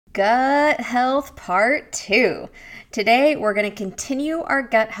Gut health part 2. Today, we're going to continue our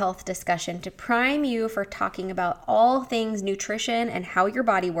gut health discussion to prime you for talking about all things nutrition and how your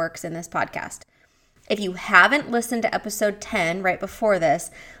body works in this podcast. If you haven't listened to episode 10 right before this,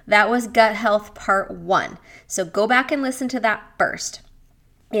 that was gut health part 1. So go back and listen to that first.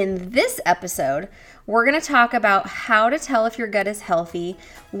 In this episode, we're going to talk about how to tell if your gut is healthy,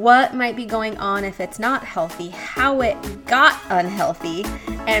 what might be going on if it's not healthy, how it got unhealthy,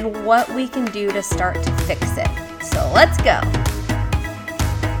 and what we can do to start to fix it. So let's go.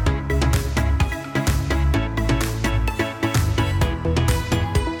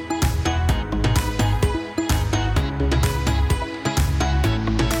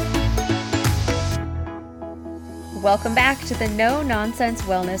 Welcome back to the No Nonsense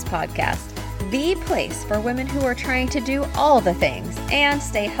Wellness Podcast, the place for women who are trying to do all the things and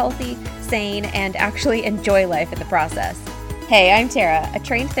stay healthy, sane, and actually enjoy life in the process. Hey, I'm Tara, a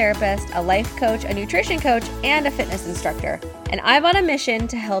trained therapist, a life coach, a nutrition coach, and a fitness instructor, and I'm on a mission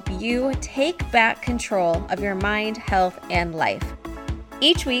to help you take back control of your mind, health, and life.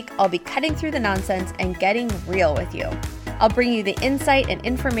 Each week, I'll be cutting through the nonsense and getting real with you. I'll bring you the insight and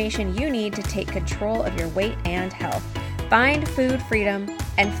information you need to take control of your weight and health, find food freedom,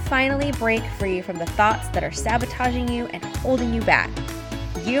 and finally break free from the thoughts that are sabotaging you and holding you back.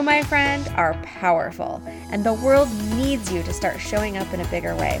 You, my friend, are powerful, and the world needs you to start showing up in a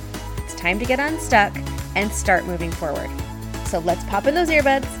bigger way. It's time to get unstuck and start moving forward. So let's pop in those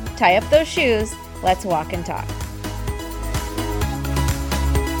earbuds, tie up those shoes, let's walk and talk.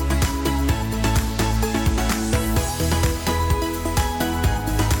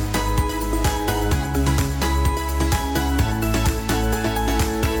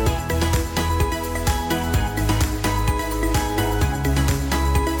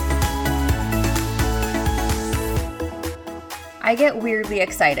 I get weirdly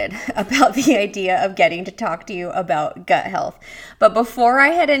excited about the idea of getting to talk to you about gut health. But before I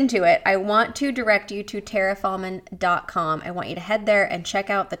head into it, I want to direct you to tarafallman.com. I want you to head there and check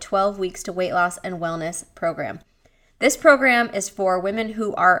out the 12 Weeks to Weight Loss and Wellness program. This program is for women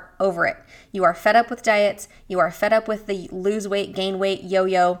who are over it. You are fed up with diets. You are fed up with the lose weight, gain weight,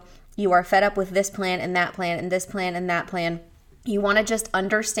 yo-yo. You are fed up with this plan and that plan and this plan and that plan. You want to just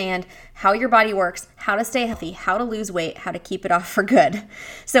understand how your body works, how to stay healthy, how to lose weight, how to keep it off for good.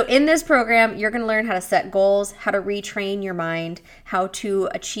 So in this program, you're going to learn how to set goals, how to retrain your mind, how to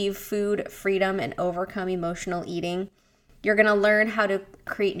achieve food freedom and overcome emotional eating. You're going to learn how to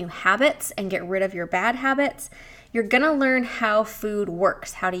create new habits and get rid of your bad habits. You're going to learn how food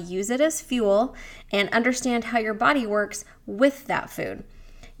works, how to use it as fuel, and understand how your body works with that food.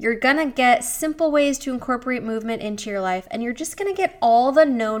 You're going to get simple ways to incorporate movement into your life, and you're just going to get all the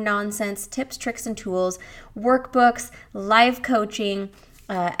no-nonsense tips, tricks, and tools, workbooks, live coaching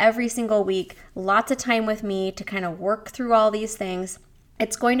every single week, lots of time with me to kind of work through all these things.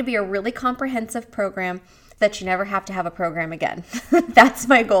 It's going to be a really comprehensive program that you never have to have a program again. That's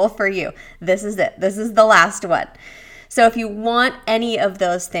my goal for you. This is it. This is the last one. So if you want any of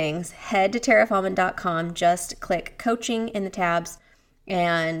those things, head to tarafallman.com, just click coaching in the tabs,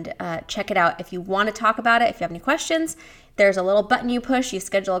 and check it out. If you want to talk about it, if you have any questions, there's a little button you push, you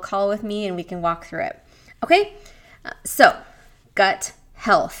schedule a call with me, and we can walk through it. Okay? So, gut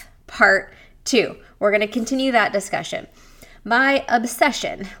health, part 2. We're going to continue that discussion. My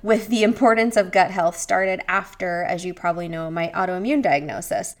obsession with the importance of gut health started after, as you probably know, my autoimmune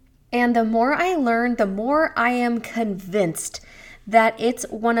diagnosis. And the more I learn, the more I am convinced that it's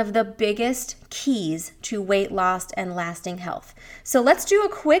one of the biggest keys to weight loss and lasting health. So let's do a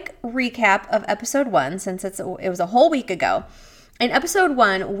quick recap of episode 1, since it was a whole week ago. In episode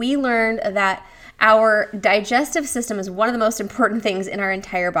 1, we learned that our digestive system is one of the most important things in our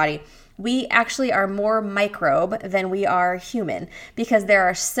entire body. We actually are more microbe than we are human because there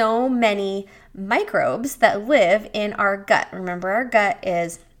are so many microbes that live in our gut. Remember, our gut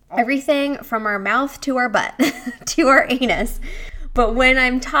is everything from our mouth to our butt to our anus. But when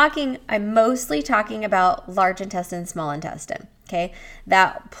I'm mostly talking about large intestine, small intestine, okay?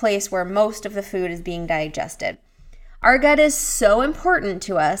 That place where most of the food is being digested. Our gut is so important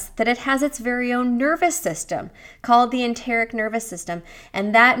to us that it has its very own nervous system called the enteric nervous system,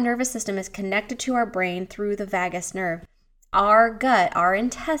 and that nervous system is connected to our brain through the vagus nerve. Our gut, our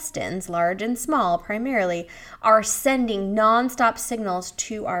intestines, large and small primarily, are sending nonstop signals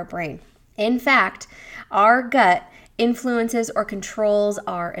to our brain. In fact, our gut influences or controls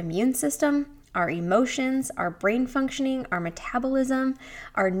our immune system, our emotions, our brain functioning, our metabolism,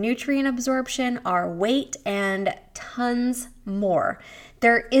 our nutrient absorption, our weight, and tons more.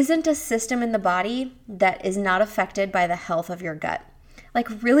 There isn't a system in the body that is not affected by the health of your gut.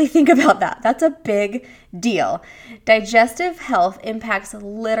 Like, really think about that. That's a big deal. Digestive health impacts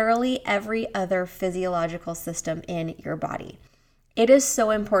literally every other physiological system in your body. It is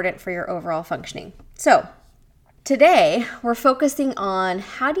so important for your overall functioning. So, today, we're focusing on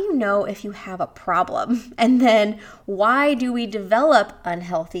how do you know if you have a problem? And then why do we develop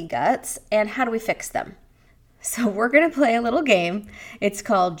unhealthy guts and how do we fix them? So we're going to play a little game. It's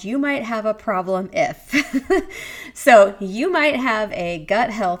called You Might Have a Problem If. So you might have a gut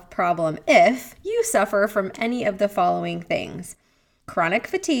health problem if you suffer from any of the following things: chronic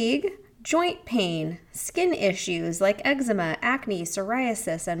fatigue, joint pain, skin issues like eczema, acne,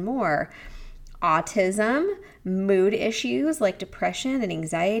 psoriasis, and more, autism, mood issues like depression and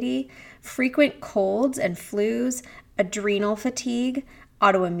anxiety, frequent colds and flus, adrenal fatigue,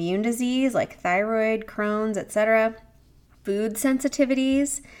 autoimmune disease like thyroid, Crohn's, etc., food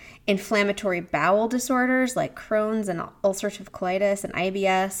sensitivities, inflammatory bowel disorders like Crohn's and ulcerative colitis and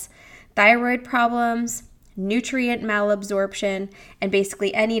IBS, thyroid problems, nutrient malabsorption, and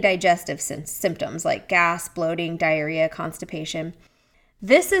basically any digestive symptoms like gas, bloating, diarrhea, constipation.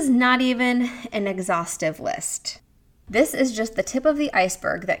 This is not even an exhaustive list. This is just the tip of the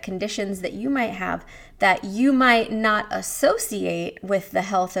iceberg, that conditions that you might have that you might not associate with the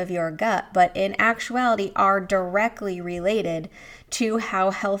health of your gut, but in actuality are directly related to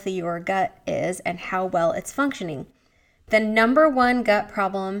how healthy your gut is and how well it's functioning. The number one gut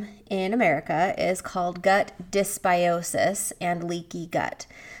problem in America is called gut dysbiosis and leaky gut.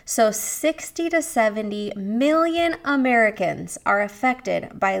 So 60 to 70 million Americans are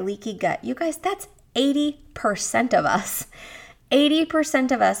affected by leaky gut. You guys, that's 80% of us.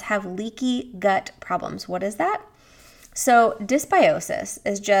 80% of us have leaky gut problems. What is that? So dysbiosis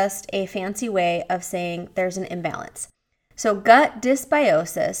is just a fancy way of saying there's an imbalance. So gut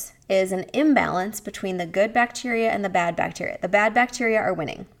dysbiosis is an imbalance between the good bacteria and the bad bacteria. The bad bacteria are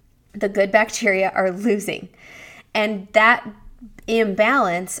winning. The good bacteria are losing. And that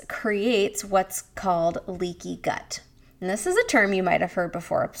imbalance creates what's called leaky gut. And this is a term you might have heard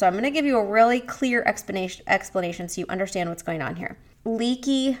before. So I'm going to give you a really clear explanation so you understand what's going on here.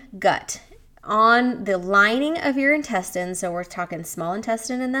 Leaky gut. On the lining of your intestines, so we're talking small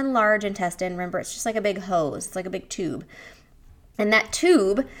intestine and then large intestine. Remember, it's just like a big hose. It's like a big tube. And that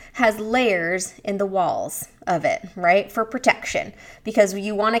tube has layers in the walls of it, right? For protection, because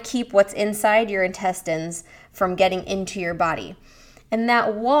you want to keep what's inside your intestines from getting into your body. And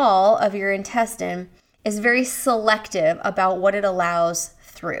that wall of your intestine is very selective about what it allows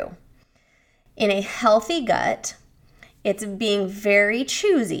through. In a healthy gut, it's being very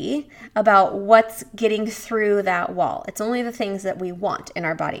choosy about what's getting through that wall. It's only the things that we want in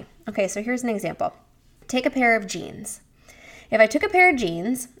our body. Okay, so here's an example. Take a pair of jeans. If I took a pair of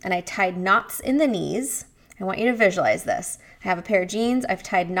jeans and I tied knots in the knees, I want you to visualize this. I have a pair of jeans, I've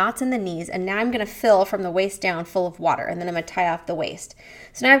tied knots in the knees, and now I'm going to fill from the waist down full of water, and then I'm going to tie off the waist.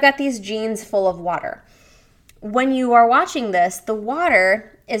 So now I've got these jeans full of water. When you are watching this, the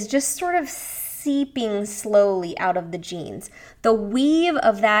water is just sort of seeping slowly out of the jeans. The weave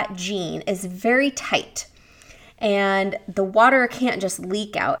of that jean is very tight, and the water can't just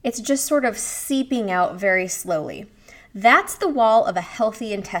leak out. It's just sort of seeping out very slowly. That's the wall of a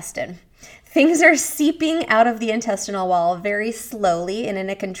healthy intestine. Things are seeping out of the intestinal wall very slowly and in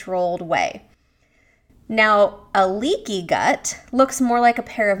a controlled way. Now, a leaky gut looks more like a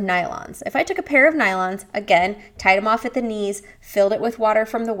pair of nylons. If I took a pair of nylons, again, tied them off at the knees, filled it with water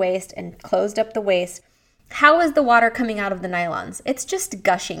from the waist, and closed up the waist, how is the water coming out of the nylons? It's just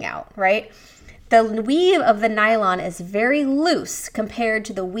gushing out, right? The weave of the nylon is very loose compared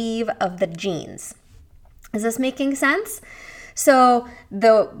to the weave of the jeans. Is this making sense? So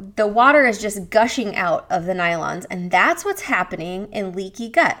the water is just gushing out of the nylons, and that's what's happening in leaky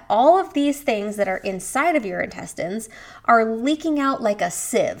gut. All of these things that are inside of your intestines are leaking out like a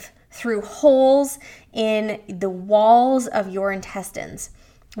sieve through holes in the walls of your intestines.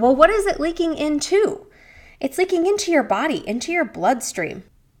 Well, what is it leaking into? It's leaking into your body, into your bloodstream.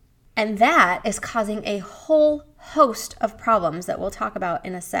 And that is causing a whole host of problems that we'll talk about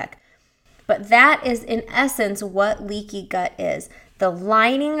in a sec. But that is in essence what leaky gut is. The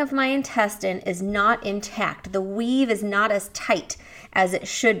lining of my intestine is not intact. The weave is not as tight as it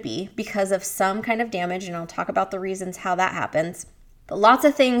should be because of some kind of damage, and I'll talk about the reasons how that happens. But lots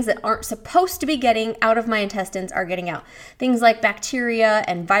of things that aren't supposed to be getting out of my intestines are getting out. Things like bacteria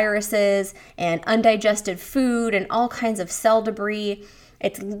and viruses and undigested food and all kinds of cell debris.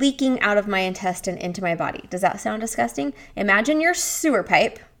 It's leaking out of my intestine into my body. Does that sound disgusting? Imagine your sewer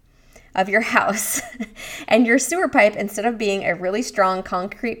pipe of your house and your sewer pipe, instead of being a really strong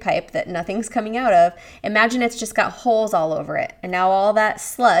concrete pipe that nothing's coming out of, imagine it's just got holes all over it. And now all that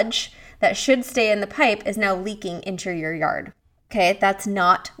sludge that should stay in the pipe is now leaking into your yard. Okay, that's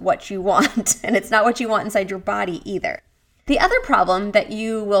not what you want. And it's not what you want inside your body either. The other problem that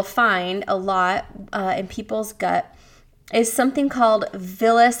you will find a lot in people's gut is something called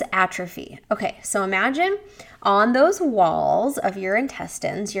villus atrophy. Okay, so imagine on those walls of your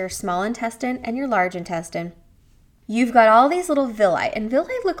intestines, your small intestine and your large intestine, you've got all these little villi, and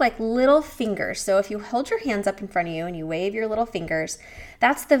villi look like little fingers. So if you hold your hands up in front of you and you wave your little fingers,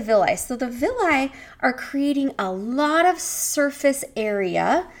 that's the villi. So the villi are creating a lot of surface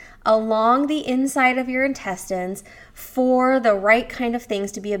area along the inside of your intestines for the right kind of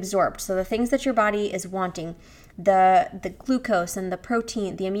things to be absorbed. So the things that your body is wanting, the glucose and the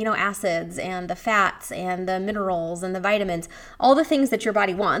protein, the amino acids and the fats and the minerals and the vitamins, all the things that your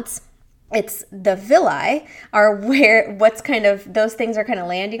body wants. It's the villi are where those things are kind of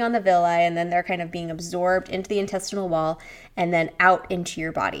landing on the villi, and then they're kind of being absorbed into the intestinal wall and then out into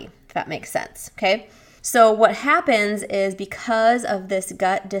your body, if that makes sense. Okay. So what happens is, because of this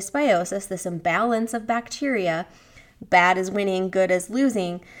gut dysbiosis, this imbalance of bacteria, bad is winning, good is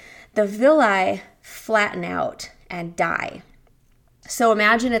losing, the villi flatten out and die. So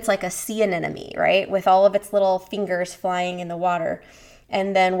imagine it's like a sea anemone, right? With all of its little fingers flying in the water.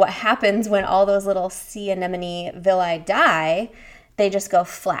 And then what happens when all those little sea anemone villi die, they just go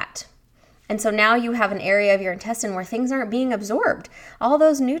flat. And so now you have an area of your intestine where things aren't being absorbed. All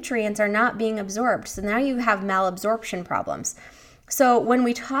those nutrients are not being absorbed. So now you have malabsorption problems. So when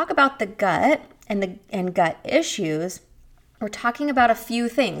we talk about the gut and gut issues, we're talking about a few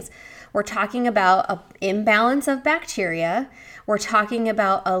things. We're talking about an imbalance of bacteria. We're talking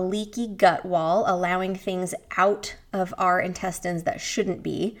about a leaky gut wall, allowing things out of our intestines that shouldn't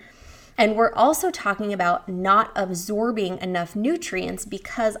be. And we're also talking about not absorbing enough nutrients,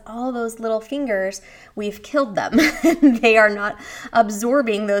 because all those little fingers, we've killed them. They are not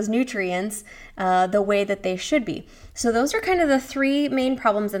absorbing those nutrients the way that they should be. So those are kind of the three main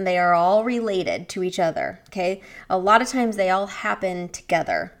problems, and they are all related to each other, okay? A lot of times they all happen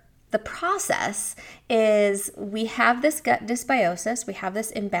together. The process is, we have this gut dysbiosis, we have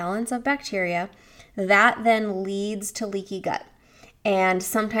this imbalance of bacteria, that then leads to leaky gut. And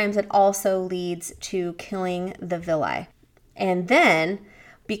sometimes it also leads to killing the villi. And then,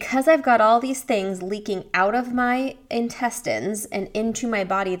 because I've got all these things leaking out of my intestines and into my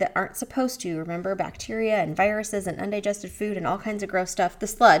body that aren't supposed to, remember, bacteria and viruses and undigested food and all kinds of gross stuff, the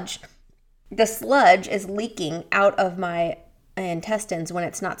sludge is leaking out of my intestines when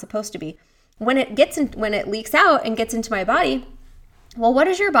it's not supposed to be. When it leaks out and gets into my body, well, what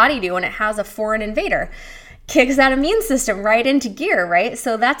does your body do when it has a foreign invader? Kicks that immune system right into gear, right?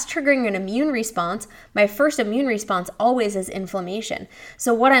 So that's triggering an immune response. My first immune response always is inflammation.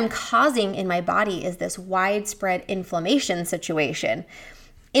 So what I'm causing in my body is this widespread inflammation situation.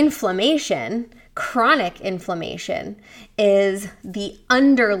 Inflammation, chronic inflammation, is the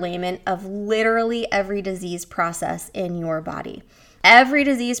underlayment of literally every disease process in your body. Every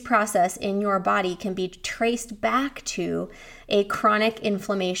disease process in your body can be traced back to a chronic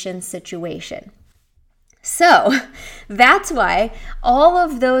inflammation situation. So that's why all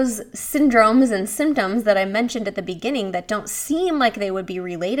of those syndromes and symptoms that I mentioned at the beginning that don't seem like they would be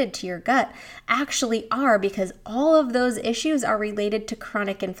related to your gut actually are, because all of those issues are related to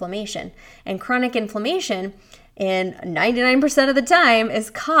chronic inflammation. And chronic inflammation, in 99% of the time, is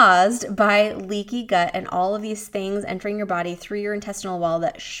caused by leaky gut and all of these things entering your body through your intestinal wall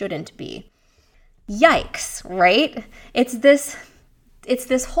that shouldn't be. Yikes, right? It's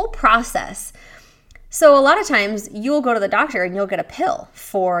this whole process. So a lot of times you'll go to the doctor and you'll get a pill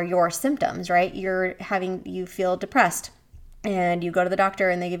for your symptoms, right? You feel depressed and you go to the doctor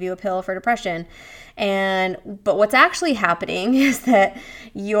and they give you a pill for depression. But what's actually happening is that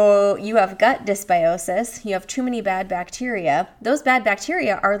you have gut dysbiosis, you have too many bad bacteria. Those bad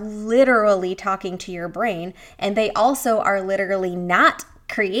bacteria are literally talking to your brain, and they also are literally not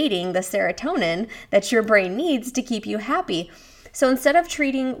creating the serotonin that your brain needs to keep you happy. So instead of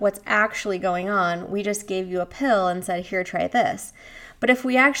treating what's actually going on, we just gave you a pill and said, here, try this. But if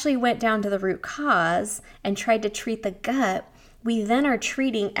we actually went down to the root cause and tried to treat the gut, we then are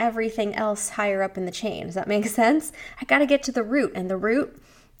treating everything else higher up in the chain. Does that make sense? I got to get to the root, and the root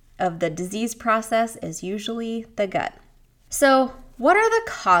of the disease process is usually the gut. So what are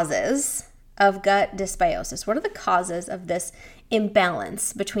the causes of gut dysbiosis? What are the causes of this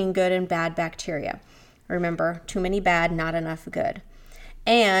imbalance between good and bad bacteria? Remember, too many bad, not enough good.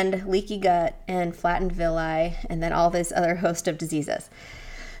 And leaky gut and flattened villi, and then all this other host of diseases.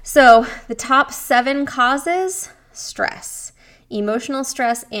 So the top 7 causes: stress, emotional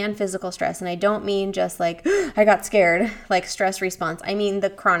stress, and physical stress. And I don't mean just like, I got scared, like stress response. I mean the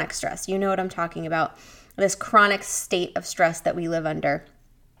chronic stress. You know what I'm talking about. This chronic state of stress that we live under.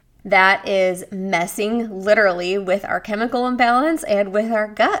 That is messing literally with our chemical imbalance and with our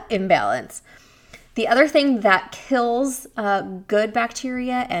gut imbalance. The other thing that kills good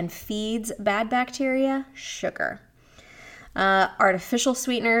bacteria and feeds bad bacteria: sugar. Artificial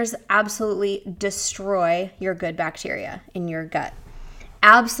sweeteners absolutely destroy your good bacteria in your gut.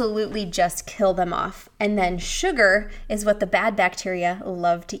 Absolutely just kill them off. And then sugar is what the bad bacteria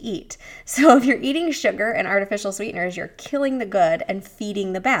love to eat. So if you're eating sugar and artificial sweeteners, you're killing the good and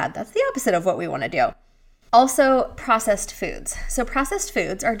feeding the bad. That's the opposite of what we want to do. Also, processed foods. So processed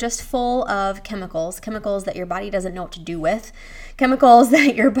foods are just full of chemicals that your body doesn't know what to do with, chemicals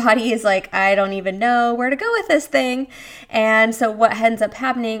that your body is like, I don't even know where to go with this thing. And so what ends up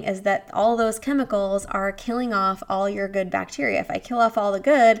happening is that all those chemicals are killing off all your good bacteria. If I kill off all the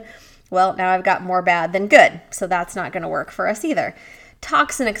good, well, now I've got more bad than good. So that's not going to work for us either.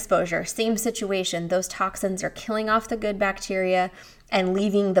 Toxin exposure, same situation. Those toxins are killing off the good bacteria and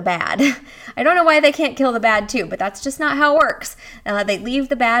leaving the bad. I don't know why they can't kill the bad too, but that's just not how it works. They leave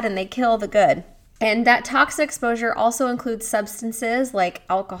the bad and they kill the good. And that toxic exposure also includes substances like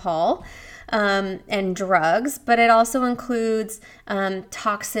alcohol and drugs, but it also includes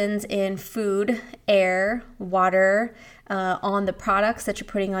toxins in food, air, water, on the products that you're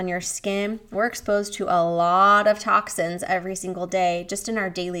putting on your skin. We're exposed to a lot of toxins every single day, just in our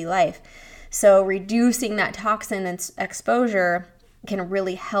daily life. So reducing that toxin exposure can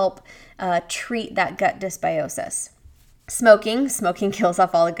really help treat that gut dysbiosis. Smoking kills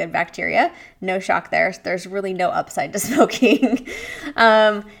off all the good bacteria. No shock there. There's really no upside to smoking.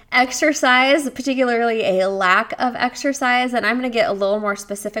 Exercise, particularly a lack of exercise, and I'm going to get a little more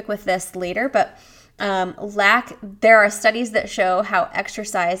specific with this later, but there are studies that show how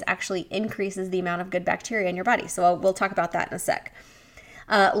exercise actually increases the amount of good bacteria in your body. So we'll talk about that in a sec.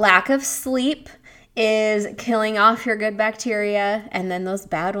 Lack of sleep is killing off your good bacteria, and then those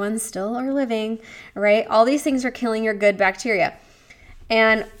bad ones still are living, right? All these things are killing your good bacteria.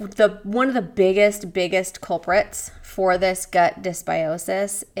 And one of the biggest culprits for this gut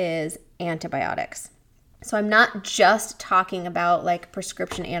dysbiosis is antibiotics. So I'm not just talking about like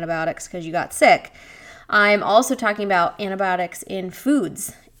prescription antibiotics because you got sick. I'm also talking about antibiotics in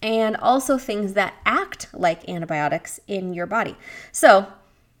foods and also things that act like antibiotics in your body. So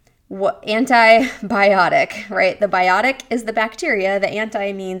antibiotic, right? The biotic is the bacteria. The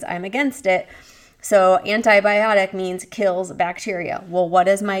anti means I'm against it. So antibiotic means kills bacteria. Well, what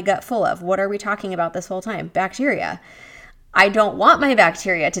is my gut full of? What are we talking about this whole time? Bacteria. I don't want my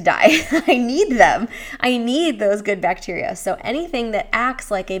bacteria to die. I need them. I need those good bacteria. So anything that acts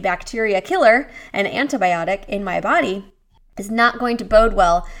like a bacteria killer, an antibiotic in my body, is not going to bode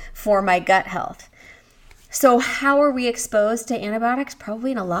well for my gut health. So how are we exposed to antibiotics?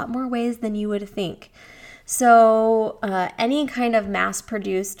 Probably in a lot more ways than you would think. So any kind of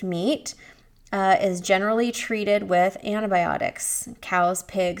mass-produced meat is generally treated with antibiotics. Cows,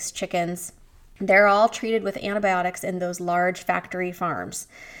 pigs, chickens, they're all treated with antibiotics in those large factory farms.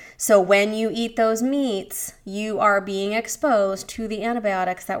 So when you eat those meats, you are being exposed to the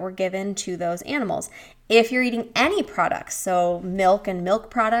antibiotics that were given to those animals. If you're eating any products, so milk and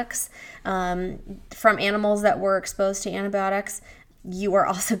milk products from animals that were exposed to antibiotics, you are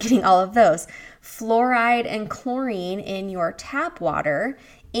also getting all of those. Fluoride and chlorine in your tap water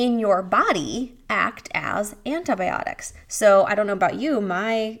in your body act as antibiotics. So I don't know about you,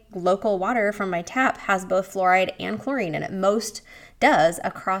 my local water from my tap has both fluoride and chlorine in it. Most does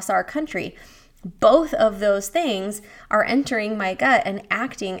across our country. Both of those things are entering my gut and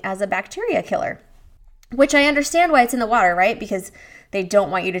acting as a bacteria killer, which I understand why it's in the water, right? Because they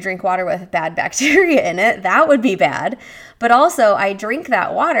don't want you to drink water with bad bacteria in it. That would be bad. But also I drink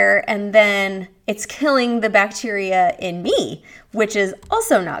that water and then it's killing the bacteria in me, which is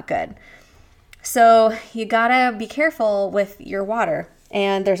also not good. So you gotta be careful with your water.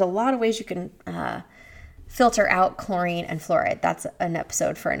 And there's a lot of ways you can filter out chlorine and fluoride. That's an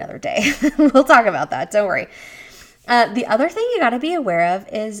episode for another day. We'll talk about that. Don't worry. The other thing you got to be aware of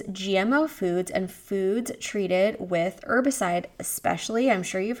is GMO foods and foods treated with herbicide, especially, I'm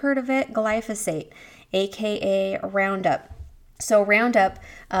sure you've heard of it, glyphosate, aka Roundup. So Roundup,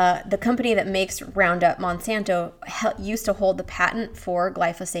 the company that makes Roundup, Monsanto, used to hold the patent for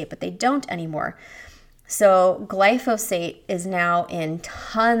glyphosate, but they don't anymore. So glyphosate is now in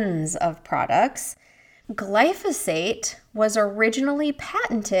tons of products. Glyphosate was originally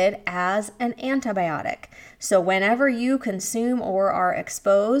patented as an antibiotic. So whenever you consume or are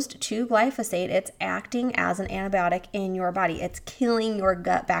exposed to glyphosate, it's acting as an antibiotic in your body. It's killing your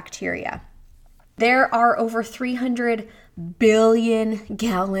gut bacteria. There are over 300 billion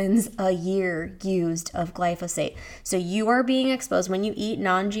gallons a year used of glyphosate. So you are being exposed when you eat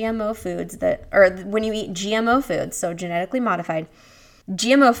non-GMO foods when you eat GMO foods, so genetically modified.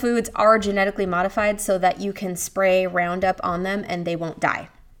 GMO foods are genetically modified so that you can spray Roundup on them and they won't die.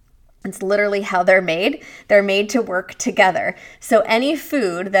 It's literally how they're made. They're made to work together. So any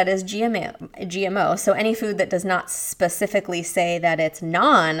food that is GMO, so any food that does not specifically say that it's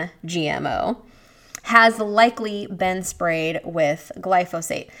non-GMO, has likely been sprayed with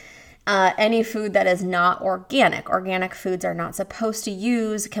glyphosate. Any food that is not organic foods are not supposed to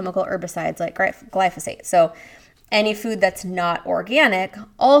use chemical herbicides like glyphosate. So any food that's not organic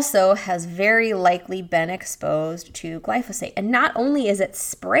also has very likely been exposed to glyphosate. And not only is it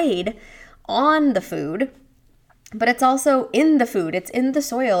sprayed on the food, but it's also in the food, it's in the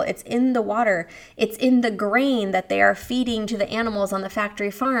soil, it's in the water, it's in the grain that they are feeding to the animals on the factory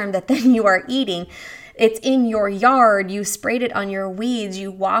farm that then you are eating. It's in your yard, you sprayed it on your weeds,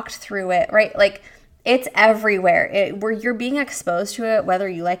 you walked through it, right? Like it's everywhere. Where you're being exposed to it, whether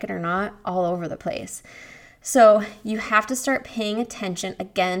you like it or not, all over the place. So you have to start paying attention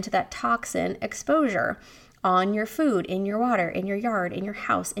again to that toxin exposure on your food, in your water, in your yard, in your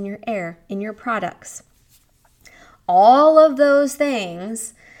house, in your air, in your products. All of those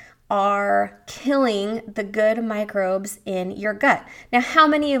things are killing the good microbes in your gut. Now, how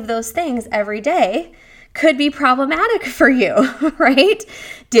many of those things every day could be problematic for you, right?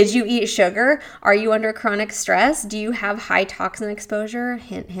 Did you eat sugar? Are you under chronic stress? Do you have high toxin exposure?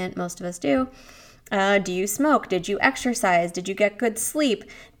 Hint, hint, most of us do. Do you smoke? Did you exercise? Did you get good sleep?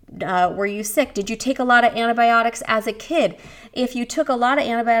 Were you sick? Did you take a lot of antibiotics as a kid? If you took a lot of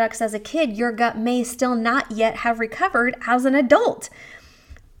antibiotics as a kid, your gut may still not yet have recovered as an adult.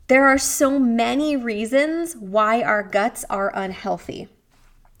 There are so many reasons why our guts are unhealthy.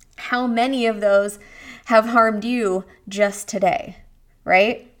 How many of those have harmed you just today,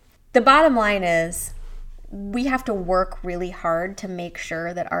 right? The bottom line is, we have to work really hard to make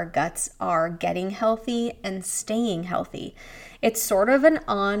sure that our guts are getting healthy and staying healthy. It's sort of an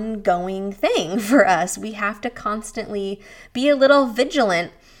ongoing thing for us. We have to constantly be a little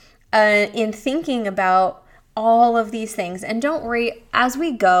vigilant in thinking about all of these things. And don't worry, as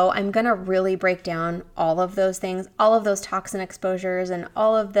we go, I'm going to really break down all of those things, all of those toxin exposures and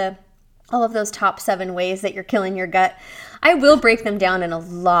all of those top 7 ways that you're killing your gut. I will break them down in a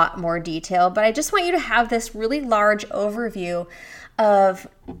lot more detail, but I just want you to have this really large overview of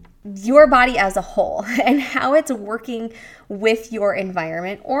your body as a whole and how it's working with your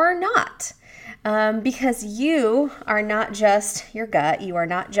environment or not. Because you are not just your gut, you are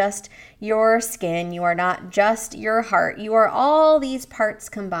not just your skin, you are not just your heart, you are all these parts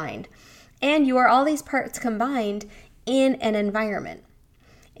combined. And you are all these parts combined in an environment.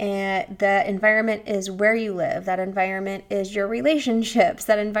 And the environment is where you live. That environment is your relationships.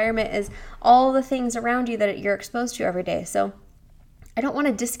 That environment is all the things around you that you're exposed to every day. So I don't want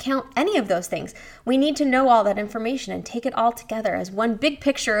to discount any of those things. We need to know all that information and take it all together as one big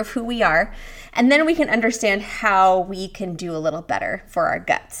picture of who we are. And then we can understand how we can do a little better for our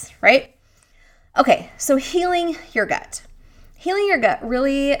guts, right? Okay, so healing your gut. Healing your gut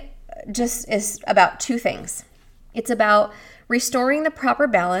really just is about 2 things. It's about restoring the proper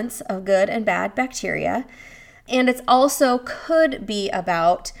balance of good and bad bacteria. And it's also could be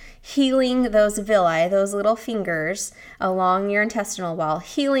about healing those villi, those little fingers along your intestinal wall,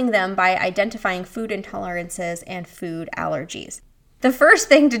 healing them by identifying food intolerances and food allergies. The first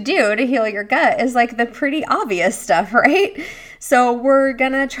thing to do to heal your gut is like the pretty obvious stuff, right? So we're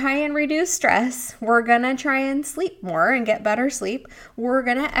gonna try and reduce stress. We're gonna try and sleep more and get better sleep. We're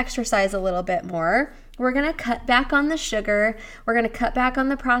gonna exercise a little bit more. We're going to cut back on the sugar. We're going to cut back on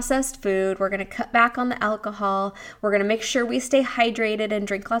the processed food. We're going to cut back on the alcohol. We're going to make sure we stay hydrated and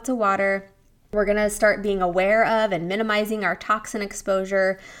drink lots of water. We're going to start being aware of and minimizing our toxin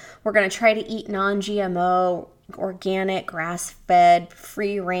exposure. We're going to try to eat non-GMO, organic, grass-fed,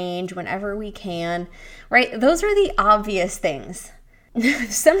 free range whenever we can, right? Those are the obvious things.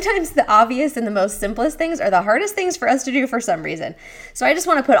 Sometimes the obvious and the most simplest things are the hardest things for us to do for some reason. So I just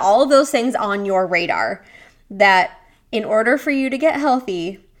want to put all of those things on your radar, that in order for you to get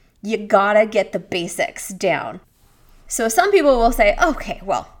healthy, you gotta get the basics down. So some people will say, okay,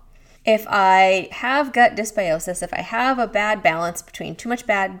 well, if I have gut dysbiosis, if I have a bad balance between too much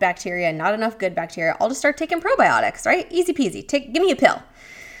bad bacteria and not enough good bacteria, I'll just start taking probiotics, right? Easy peasy. Give me a pill.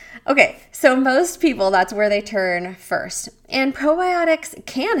 Okay, so most people, that's where they turn first. And probiotics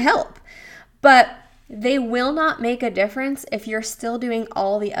can help, but they will not make a difference if you're still doing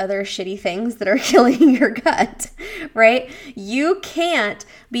all the other shitty things that are killing your gut, right? You can't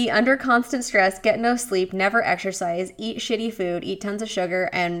be under constant stress, get no sleep, never exercise, eat shitty food, eat tons of sugar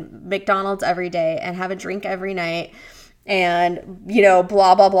and McDonald's every day and have a drink every night and,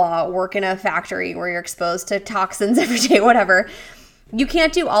 blah, blah, blah, work in a factory where you're exposed to toxins every day, whatever. You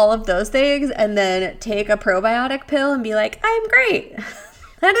can't do all of those things and then take a probiotic pill and be like, I'm great.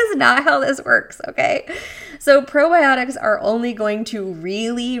 That is not how this works, okay? So probiotics are only going to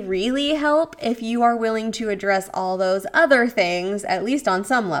really, really help if you are willing to address all those other things, at least on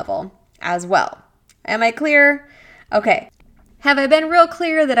some level, as well. Am I clear? Okay. Have I been real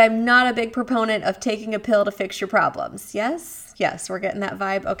clear that I'm not a big proponent of taking a pill to fix your problems? Yes? Yes, we're getting that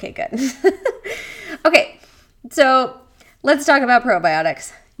vibe? Okay, good. Okay, so let's talk about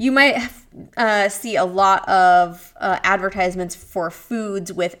probiotics. You might see a lot of advertisements for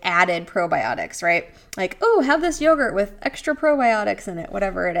foods with added probiotics, right? Like, oh, have this yogurt with extra probiotics in it,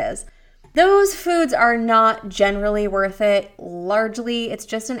 whatever it is. Those foods are not generally worth it. Largely, it's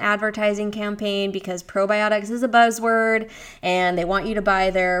just an advertising campaign because probiotics is a buzzword and they want you to buy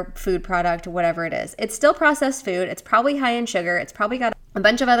their food product, whatever it is. It's still processed food. It's probably high in sugar. It's probably got a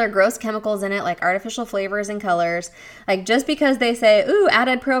bunch of other gross chemicals in it, like artificial flavors and colors. Like, just because they say, ooh,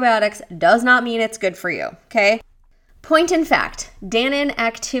 added probiotics does not mean it's good for you, okay? Point in fact, Dannon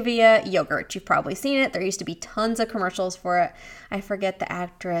Activia yogurt. You've probably seen it. There used to be tons of commercials for it. I forget the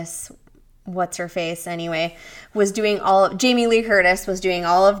actress, what's her face anyway, Jamie Lee Curtis was doing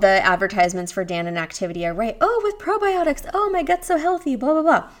all of the advertisements for Dannon Activia, right? Oh, with probiotics. Oh, my gut's so healthy, blah, blah,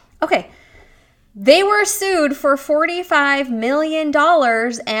 blah. Okay. They were sued for $45 million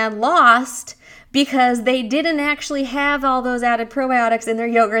and lost because they didn't actually have all those added probiotics in their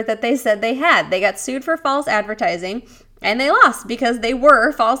yogurt that they said they had. They got sued for false advertising and they lost because they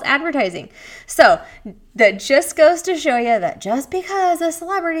were false advertising. So that just goes to show you that just because a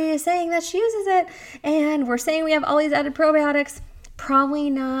celebrity is saying that she uses it and we're saying we have all these added probiotics, probably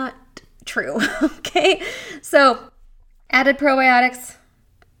not true, okay? So added probiotics,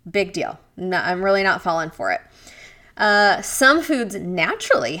 big deal. No, I'm really not falling for it. Some foods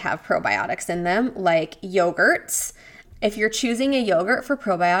naturally have probiotics in them, like yogurts. If you're choosing a yogurt for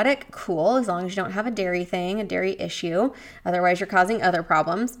probiotic, cool, as long as you don't have a dairy issue. Otherwise, you're causing other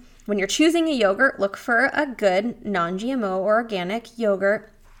problems. When you're choosing a yogurt, look for a good non-GMO or organic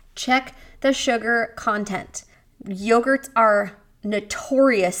yogurt. Check the sugar content. Yogurts are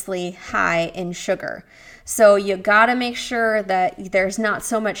notoriously high in sugar. So you gotta make sure that there's not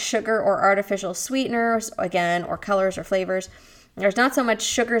so much sugar or artificial sweeteners, again, or colors or flavors. There's not so much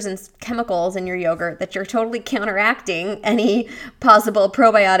sugars and chemicals in your yogurt that you're totally counteracting any possible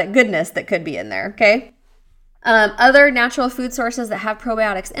probiotic goodness that could be in there, okay? Other natural food sources that have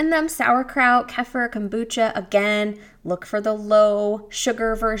probiotics in them, sauerkraut, kefir, kombucha. Again, look for the low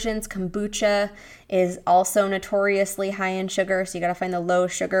sugar versions. Kombucha is also notoriously high in sugar, so you gotta find the low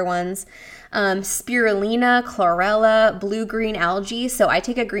sugar ones. Spirulina, chlorella, blue-green algae. So I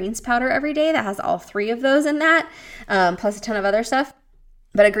take a greens powder every day that has all three of those in that, plus a ton of other stuff.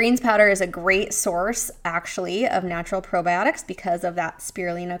 But a greens powder is a great source, actually, of natural probiotics because of that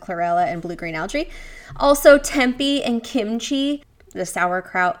spirulina, chlorella, and blue-green algae. Also, tempeh and kimchi, the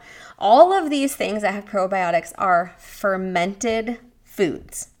sauerkraut. All of these things that have probiotics are fermented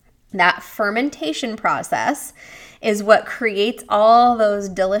foods. That fermentation process is what creates all those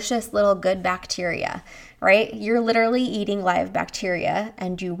delicious little good bacteria, right? You're literally eating live bacteria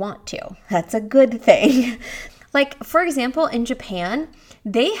and you want to. That's a good thing. Like, for example, in Japan,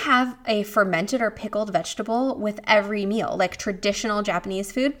 they have a fermented or pickled vegetable with every meal. Like, traditional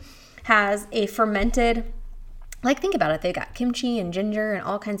Japanese food has a fermented, like, think about it. They got kimchi and ginger and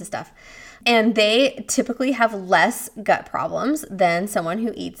all kinds of stuff. And they typically have less gut problems than someone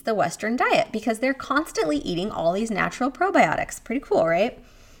who eats the Western diet because they're constantly eating all these natural probiotics. Pretty cool, right?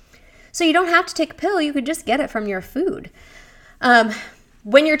 So you don't have to take a pill. You could just get it from your food.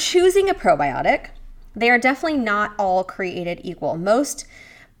 When you're choosing a probiotic, they are definitely not all created equal.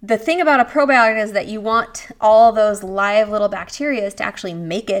 The thing about a probiotic is that you want all those live little bacteria to actually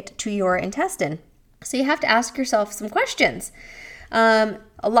make it to your intestine. So you have to ask yourself some questions.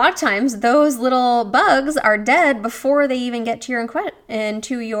 A lot of times those little bugs are dead before they even get to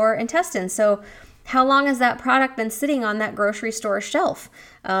into your intestines. So how long has that product been sitting on that grocery store shelf?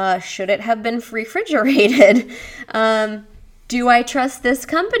 Should it have been refrigerated? Do I trust this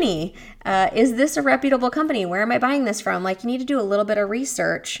company? Is this a reputable company? Where am I buying this from? Like, you need to do a little bit of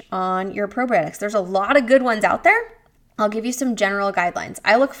research on your probiotics. There's a lot of good ones out there, I'll give you some general guidelines.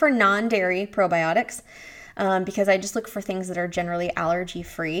 I look for non-dairy probiotics because I just look for things that are generally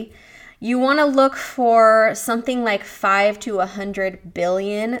allergy-free. You want to look for something like 5 to 100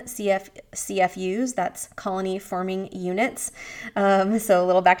 billion CFUs, that's colony forming units. So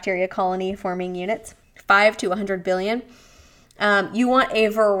little bacteria colony forming units, 5 to 100 billion. You want a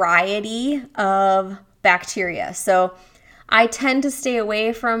variety of bacteria. So I tend to stay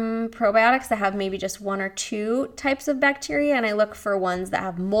away from probiotics that have maybe just 1 or 2 types of bacteria, and I look for ones that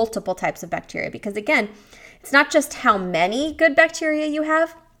have multiple types of bacteria because, again, it's not just how many good bacteria you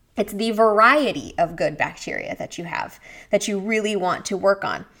have, it's the variety of good bacteria that you have that you really want to work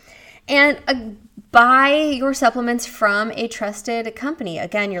on. And buy your supplements from a trusted company.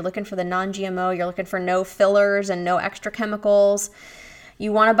 Again, you're looking for the non-GMO, you're looking for no fillers and no extra chemicals.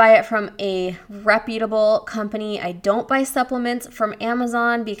 You want to buy it from a reputable company. I don't buy supplements from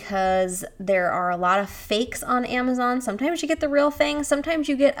Amazon because there are a lot of fakes on Amazon. Sometimes you get the real thing. Sometimes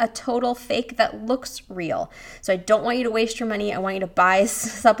you get a total fake that looks real. So I don't want you to waste your money. I want you to buy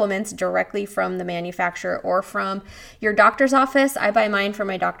supplements directly from the manufacturer or from your doctor's office. I buy mine from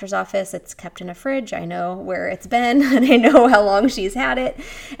my doctor's office. It's kept in a fridge. I know where it's been and I know how long she's had it.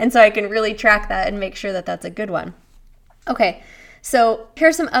 And so I can really track that and make sure that that's a good one. Okay. So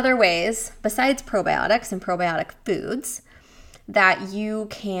here's some other ways, besides probiotics and probiotic foods, that you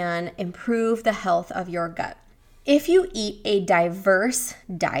can improve the health of your gut. If you eat a diverse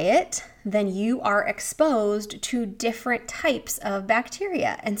diet, then you are exposed to different types of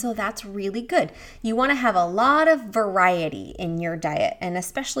bacteria. And so that's really good. You want to have a lot of variety in your diet. And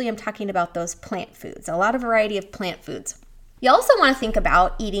especially I'm talking about those plant foods, a lot of variety of plant foods. You also want to think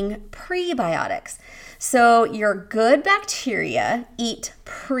about eating prebiotics. So your good bacteria eat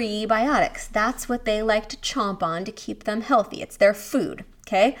prebiotics. That's what they like to chomp on to keep them healthy. It's their food,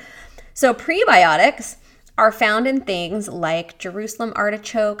 okay? So prebiotics are found in things like Jerusalem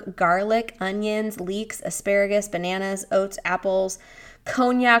artichoke, garlic, onions, leeks, asparagus, bananas, oats, apples,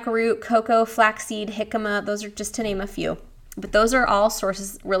 cognac root, cocoa, flaxseed, jicama. Those are just to name a few. But those are all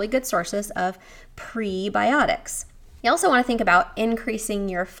sources, really good sources of prebiotics. You also want to think about increasing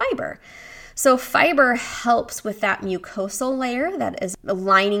your fiber. So fiber helps with that mucosal layer that is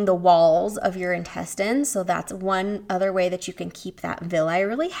lining the walls of your intestines. So that's one other way that you can keep that villi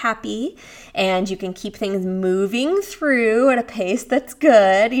really happy and you can keep things moving through at a pace that's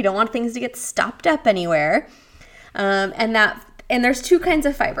good. You don't want things to get stopped up anywhere. And there's 2 kinds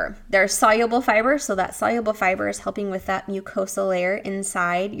of fiber. There's soluble fiber. So that soluble fiber is helping with that mucosal layer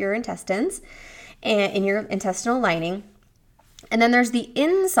inside your intestines and in your intestinal lining. And then there's the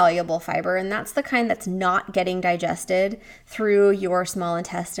insoluble fiber, and that's the kind that's not getting digested through your small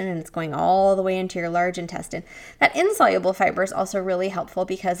intestine and it's going all the way into your large intestine. That insoluble fiber is also really helpful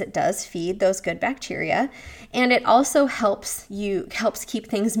because it does feed those good bacteria, and it also helps keep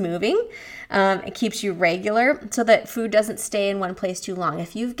things moving. It keeps you regular so that food doesn't stay in one place too long.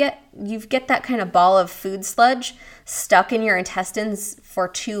 If you get that kind of ball of food sludge stuck in your intestines for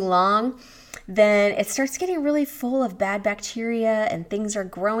too long, then it starts getting really full of bad bacteria and things are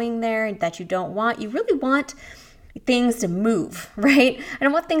growing there that you don't want. You really want things to move, right? I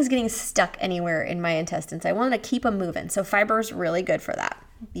don't want things getting stuck anywhere in my intestines. I want to keep them moving. So fiber is really good for that.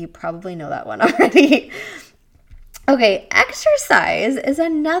 You probably know that one already. Okay, exercise is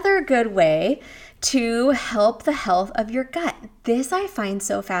another good way to help the health of your gut. This I find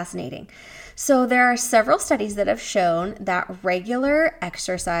so fascinating. So there are several studies that have shown that regular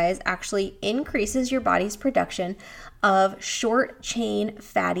exercise actually increases your body's production of short-chain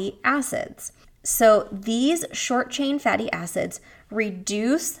fatty acids. So these short-chain fatty acids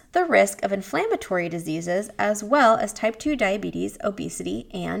reduce the risk of inflammatory diseases as well as type 2 diabetes, obesity,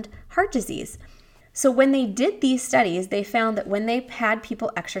 and heart disease. So when they did these studies, they found that when they had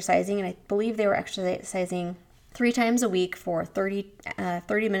people exercising, and I believe they were exercising 3 times a week for 30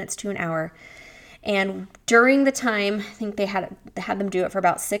 minutes to an hour. And during the time, I think they had them do it for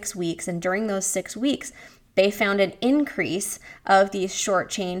about 6 weeks. And during those 6 weeks, they found an increase of these short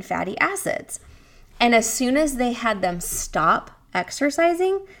chain fatty acids. And as soon as they had them stop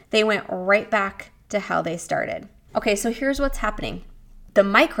exercising, they went right back to how they started. Okay, so here's what's happening. The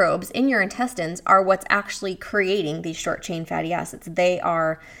microbes in your intestines are what's actually creating these short chain fatty acids. They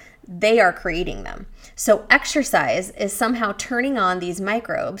are creating them. So exercise is somehow turning on these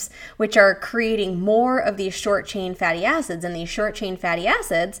microbes, which are creating more of these short chain fatty acids. And these short chain fatty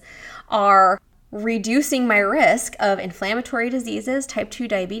acids are reducing my risk of inflammatory diseases, type 2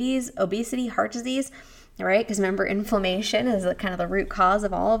 diabetes, obesity, heart disease, right? Because remember, inflammation is kind of the root cause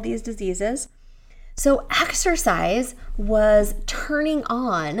of all of these diseases. So exercise was turning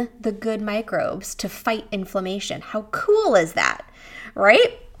on the good microbes to fight inflammation. How cool is that,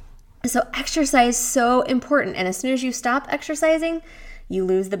 right? So exercise is so important. And as soon as you stop exercising, you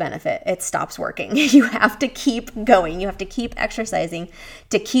lose the benefit. It stops working. You have to keep going. You have to keep exercising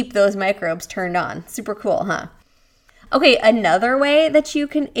to keep those microbes turned on. Super cool, huh? Okay, another way that you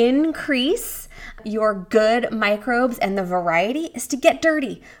can increase your good microbes and the variety is to get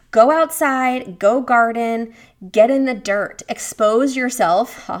dirty. Go outside, go garden, get in the dirt, expose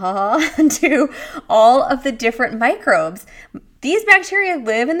yourself to all of the different microbes. These bacteria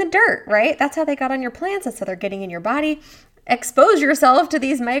live in the dirt, right? That's how they got on your plants. That's how they're getting in your body. Expose yourself to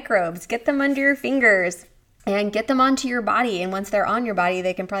these microbes. Get them under your fingers and get them onto your body. And once they're on your body,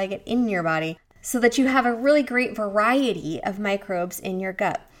 they can probably get in your body so that you have a really great variety of microbes in your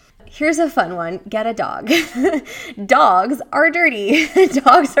gut. Here's a fun one. Get a dog. Dogs are dirty.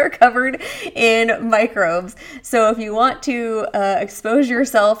 Dogs are covered in microbes. So if you want to expose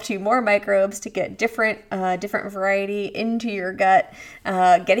yourself to more microbes to get different variety into your gut,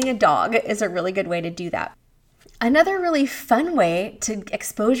 getting a dog is a really good way to do that. Another really fun way to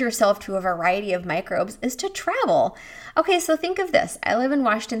expose yourself to a variety of microbes is to travel. Okay, so think of this. I live in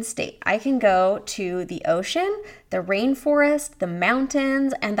Washington State. I can go to the ocean, the rainforest, the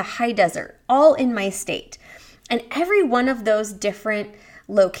mountains, and the high desert, all in my state. And every one of those different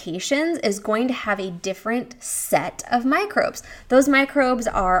locations is going to have a different set of microbes. Those microbes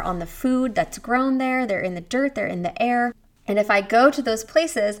are on the food that's grown there, they're in the dirt, they're in the air. And if I go to those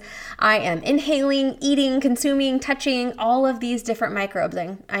places, I am inhaling, eating, consuming, touching all of these different microbes.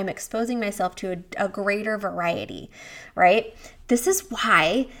 I'm exposing myself to a greater variety, right? This is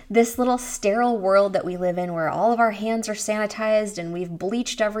why this little sterile world that we live in, where all of our hands are sanitized and we've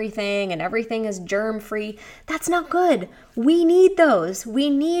bleached everything and everything is germ-free, that's not good. We need those. We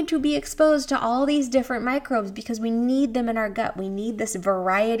need to be exposed to all these different microbes because we need them in our gut. We need this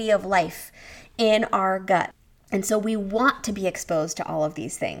variety of life in our gut. And so we want to be exposed to all of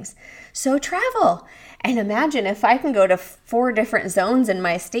these things. So travel. And imagine if I can go to 4 different zones in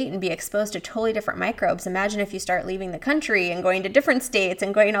my state and be exposed to totally different microbes. Imagine if you start leaving the country and going to different states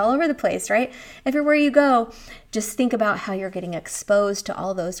and going all over the place, right? Everywhere you go, just think about how you're getting exposed to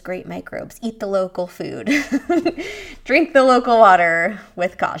all those great microbes. Eat the local food. Drink the local water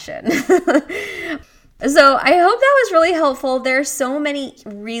with caution. So I hope that was really helpful. There's so many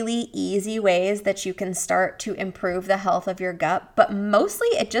really easy ways that you can start to improve the health of your gut, but mostly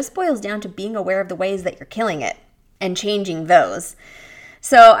it just boils down to being aware of the ways that you're killing it and changing those.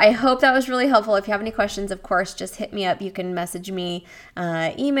 So I hope that was really helpful. If you have any questions, of course, just hit me up. You can message me,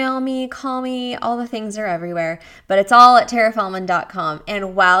 email me, call me. All the things are everywhere, but it's all at TaraFeldman.com.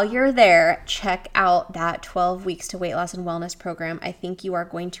 And while you're there, check out that 12 Weeks to Weight Loss and Wellness program. I think you are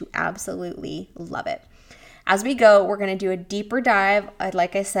going to absolutely love it. As we go, we're going to do a deeper dive,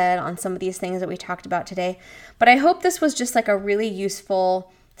 like I said, on some of these things that we talked about today. But I hope this was just like a really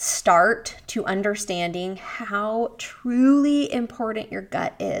useful start to understanding how truly important your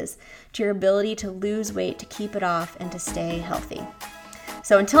gut is to your ability to lose weight, to keep it off, and to stay healthy.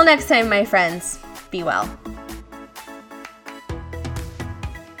 So until next time, my friends, be well.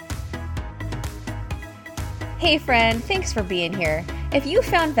 Hey friend, thanks for being here. If you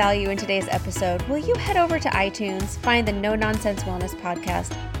found value in today's episode, will you head over to iTunes, find the No Nonsense Wellness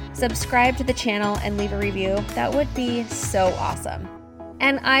Podcast, subscribe to the channel, and leave a review? That would be so awesome.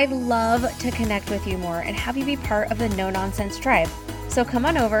 And I'd love to connect with you more and have you be part of the No Nonsense tribe. So come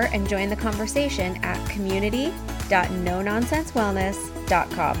on over and join the conversation at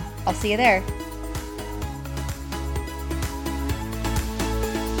community.nononsensewellness.com. I'll see you there.